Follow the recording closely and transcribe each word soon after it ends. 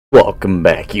Welcome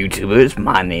back, YouTubers.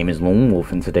 My name is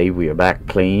Lonewolf, and today we are back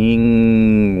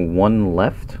playing One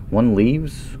Left, One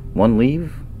Leaves, One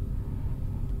Leave.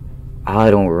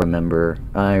 I don't remember.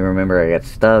 I remember I got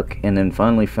stuck and then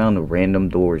finally found the random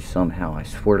doors somehow. I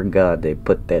swear to God they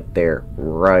put that there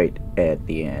right at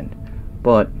the end.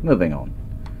 But, moving on.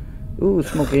 Ooh,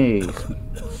 smoky.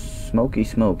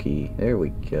 Smoky. There we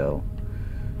go.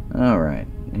 Alright.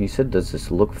 He said, does this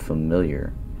look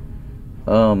familiar?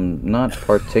 Not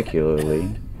particularly.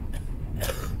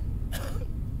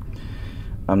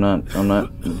 I'm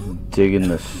not digging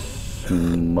the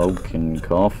smoke and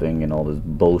coughing and all this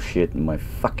bullshit in my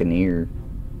fucking ear.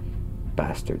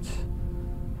 Bastards.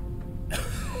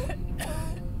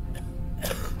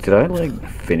 Did I, like,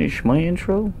 finish my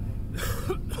intro?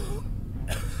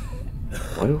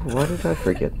 Why did I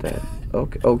forget that?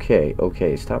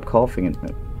 Okay, stop coughing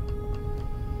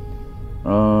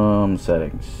and...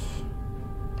 settings.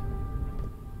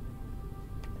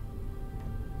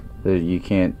 That you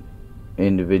can't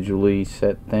individually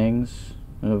set things?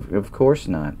 Of course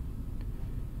not.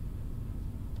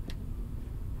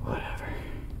 Whatever.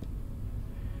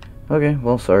 Okay,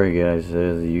 well, sorry guys.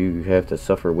 You have to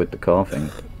suffer with the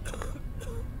coughing.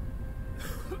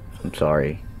 I'm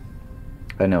sorry.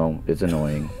 I know, it's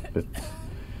annoying.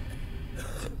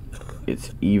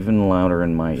 It's even louder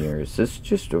in my ears. Is this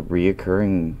just a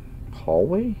reoccurring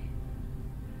hallway?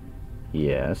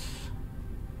 Yes.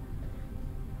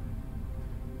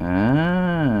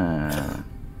 Ah,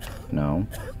 no.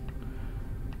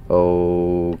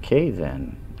 Okay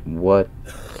then. What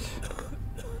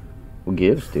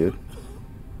gives, dude?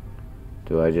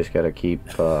 Do I just gotta keep,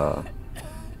 do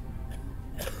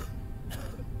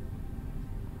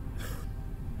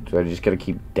I just gotta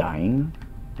keep dying?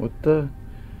 What the?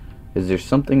 Is there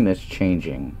something that's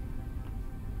changing?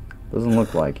 Doesn't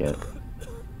look like it.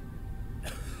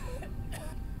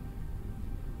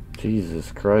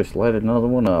 Jesus Christ, light another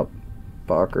one up,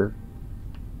 Barker.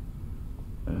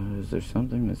 Is there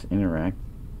something that's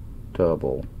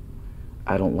interactable?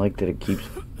 I don't like that it keeps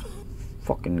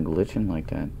fucking glitching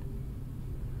like that.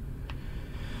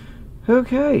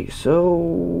 Okay,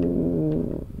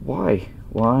 so... Why?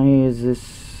 Why is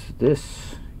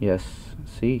this? Yes,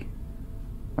 see?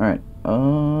 Alright,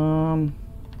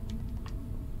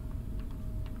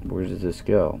 where does this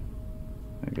go?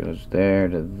 It goes there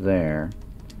to there.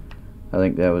 I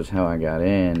think that was how I got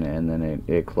in, and then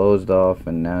it closed off,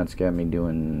 and now it's got me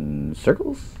doing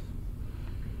circles?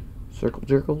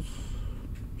 Circles?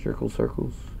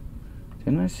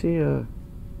 Didn't I see a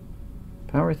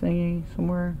power thingy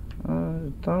somewhere?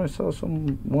 I thought I saw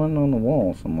one on the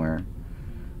wall somewhere.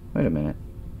 Wait a minute.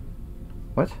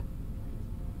 What?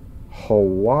 Oh,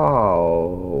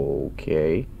 wow.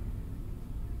 Okay.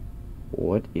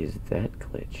 What is that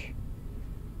glitch?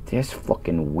 That's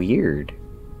fucking weird.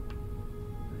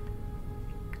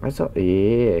 I saw,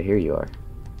 yeah, here you are.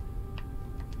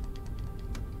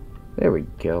 There we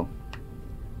go.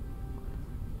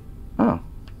 Oh.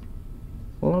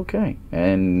 Well, okay.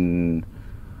 And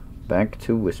back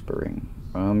to whispering.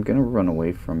 I'm gonna run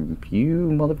away from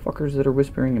you motherfuckers that are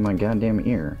whispering in my goddamn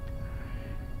ear.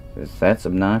 'Cause that's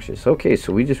obnoxious. Okay,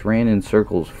 so we just ran in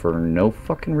circles for no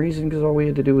fucking reason because all we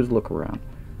had to do was look around.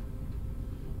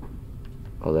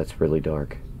 Oh, that's really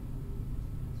dark.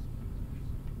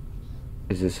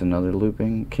 Is this another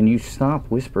looping? Can you stop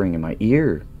whispering in my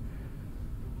ear?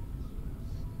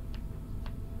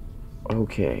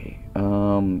 Okay.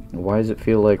 Why does it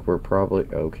feel like we're probably...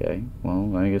 Okay.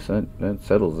 Well, I guess that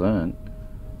settles that.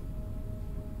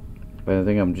 But I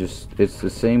think I'm just... It's the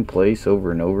same place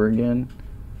over and over again.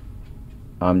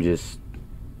 I'm just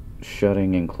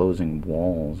shutting and closing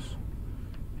walls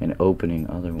and opening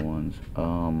other ones.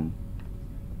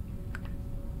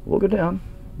 We'll go down.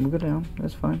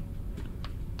 That's fine.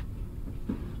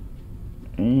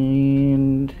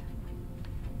 And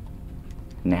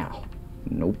now,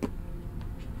 nope.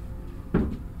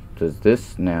 Does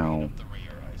this now?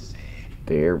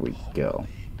 There we go.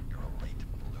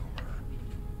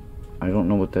 I don't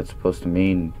know what that's supposed to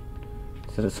mean.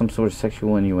 Is that some sort of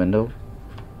sexual innuendo?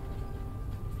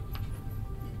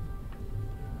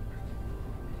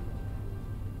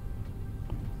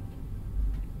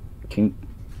 Can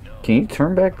you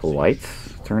turn back the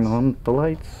lights? Turn on the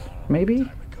lights, maybe?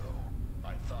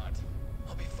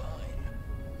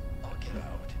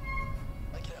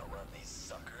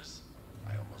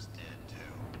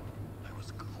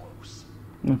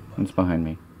 No, it's behind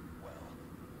me. Well,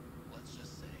 let's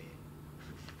just say,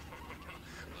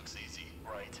 looks easy,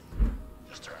 right?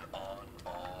 Just turn on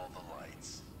all the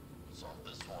lights, solve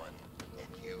this one, and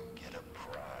you get a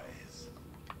prize.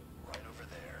 Right over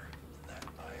there, in that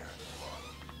iron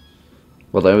lung.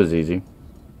 Well, that was easy.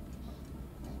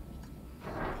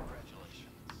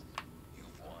 Congratulations. You've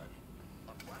won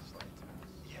a flashlight.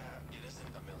 Yeah, it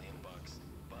isn't $1,000,000,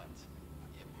 but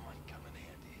it might come in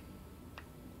handy.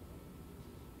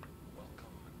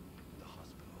 Welcome to the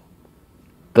hospital.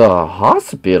 The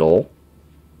hospital?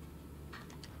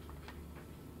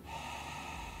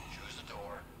 Choose a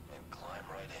door and climb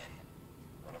right in.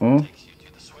 One of Hmm? them takes you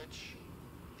to the switch.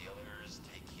 The others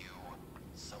take you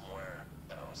somewhere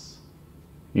else.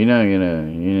 You're not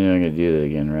gonna do that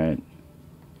again, right?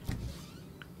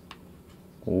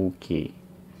 Okay.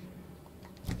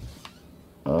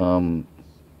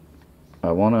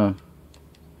 I wanna...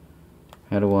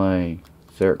 How do I...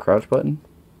 Is there a crouch button?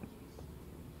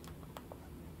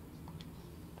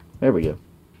 There we go.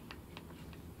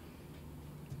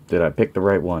 Did I pick the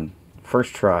right one?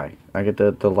 First try. I get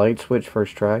the light switch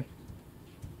first try?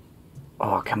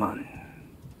 Oh, come on.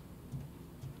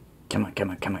 Come on,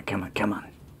 come on, come on, come on, come on.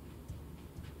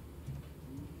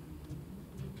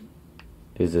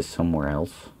 Is this somewhere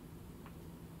else?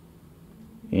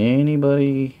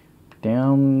 Anybody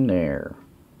down there?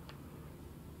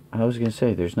 I was gonna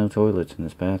say, there's no toilets in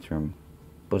this bathroom.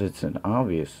 But it's an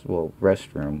obvious, well,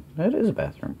 restroom. That is a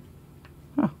bathroom.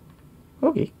 Huh.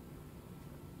 Okay.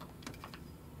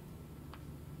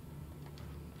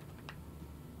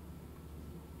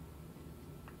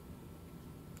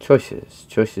 Choices,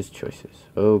 choices, choices.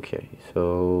 Okay,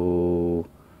 so...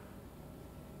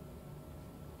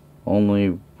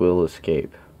 Only will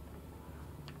escape.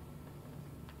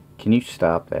 Can you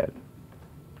stop that?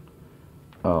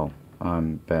 Oh,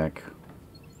 I'm back.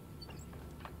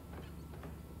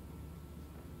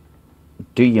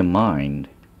 Do you mind?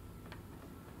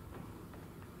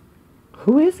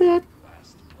 Who is that?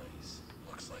 Last place.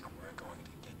 Looks like we're going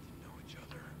to get to know each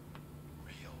other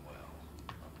real well.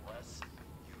 Unless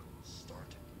you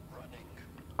start running.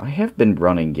 I have been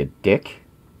running, you dick.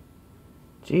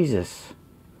 Jesus.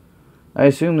 I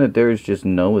assume that there's just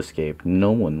no escape.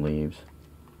 No one leaves.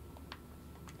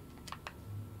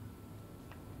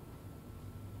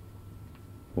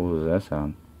 What was that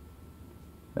sound?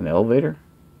 An elevator?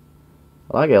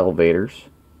 I like elevators.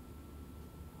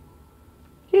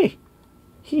 Hey.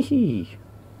 Hee hee.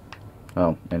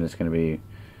 Oh, and it's gonna be...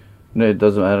 No, it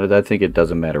doesn't matter. I think it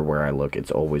doesn't matter where I look.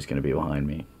 It's always gonna be behind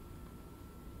me.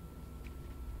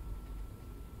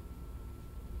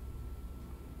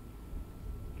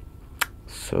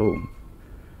 So,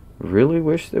 really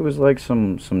wish there was like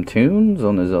some tunes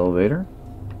on this elevator.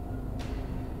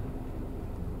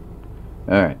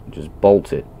 Alright, just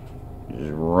bolt it.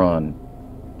 Just run.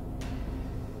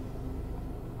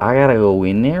 I gotta go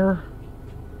in there?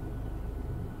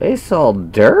 It's all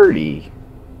dirty.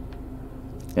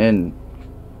 And...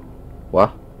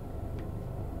 What?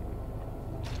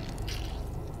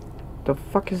 The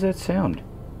fuck is that sound?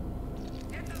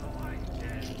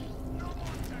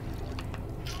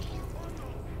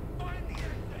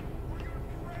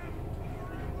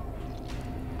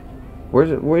 Where's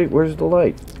it? Wait, where's the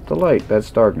light? The light, that's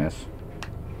darkness.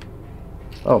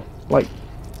 Oh, light.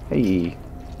 Hey.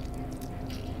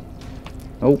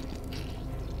 Nope.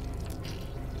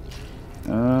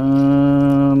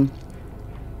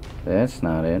 That's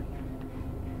not it.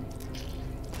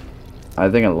 I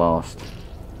think I lost.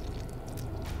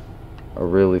 I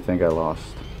really think I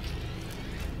lost.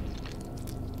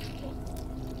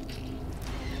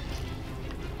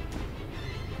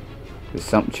 Is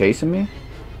something chasing me?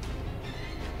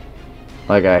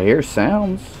 Like, I hear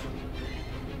sounds.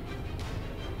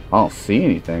 I don't see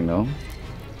anything, though.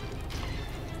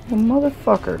 Well,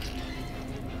 motherfucker.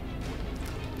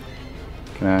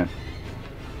 Can I...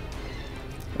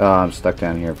 Oh, I'm stuck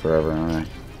down here forever, aren't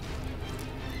I?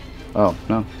 Oh,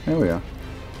 no. There we go.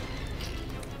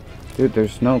 Dude,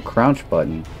 there's no crouch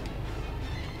button.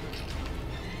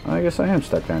 I guess I am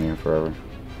stuck down here forever.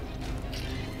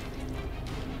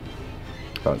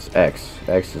 Oh, it's X.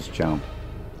 X is jump.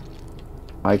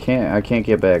 I can't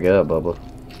get back up, Bubba.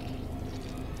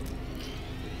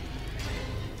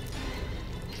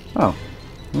 Oh,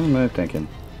 what am I thinking?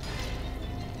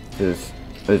 It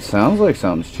sounds like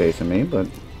something's chasing me, but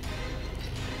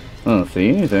I don't see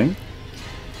anything.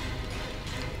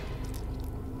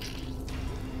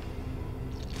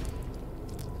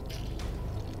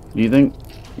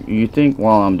 You think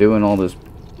while I'm doing all this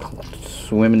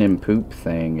swimming in poop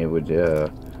thing, it would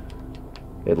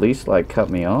at least like cut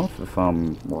me off if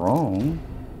I'm wrong?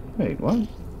 Wait, what?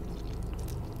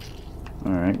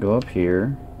 Alright, go up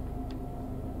here.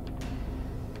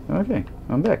 Okay,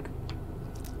 I'm back.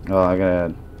 Oh, I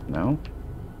gotta... No?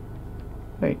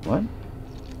 Wait, what?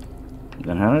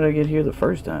 Then how did I get here the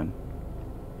first time?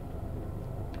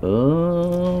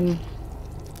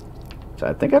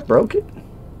 I think I broke it.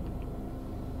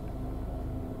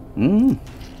 I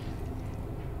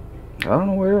don't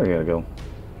know where I gotta go.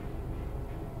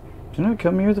 Didn't I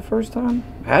come here the first time?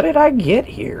 How did I get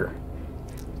here?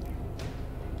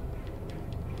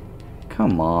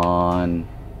 Come on.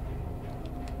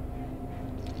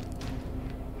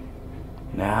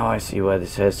 Now I see why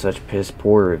this has such piss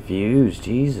poor reviews.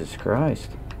 Jesus Christ.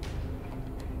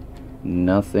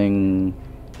 Nothing.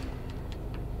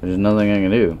 There's nothing I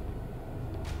can do.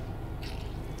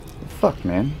 Fuck,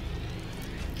 man.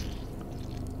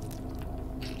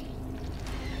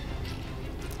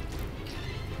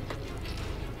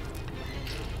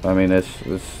 I mean,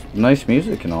 it's nice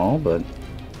music and all, but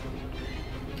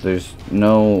there's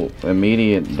no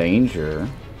immediate danger.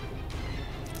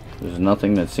 There's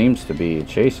nothing that seems to be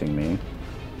chasing me.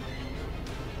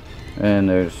 And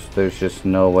there's just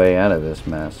no way out of this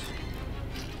mess.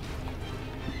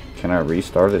 Can I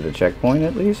restart at a checkpoint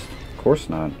at least? Of course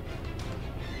not.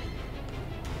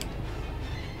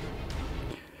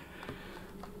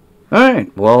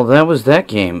 Alright, well, that was that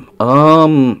game.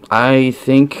 I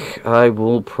think I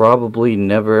will probably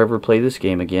never ever play this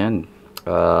game again.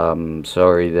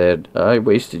 Sorry that I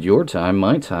wasted your time,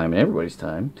 my time, and everybody's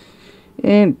time.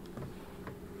 And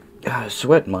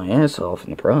sweating my ass off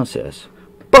in the process.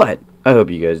 But I hope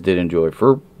you guys did enjoy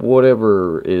for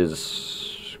whatever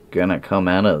is gonna come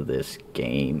out of this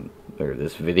game, or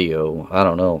this video. I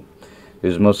don't know. It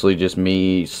was mostly just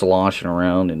me sloshing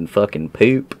around in fucking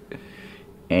poop.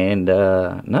 And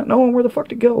not knowing where the fuck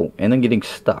to go, and then getting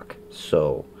stuck.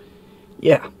 So,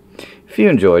 yeah. If you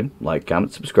enjoyed, like,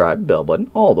 comment, subscribe, bell button,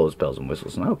 all those bells and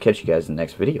whistles, and I'll catch you guys in the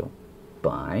next video.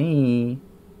 Bye.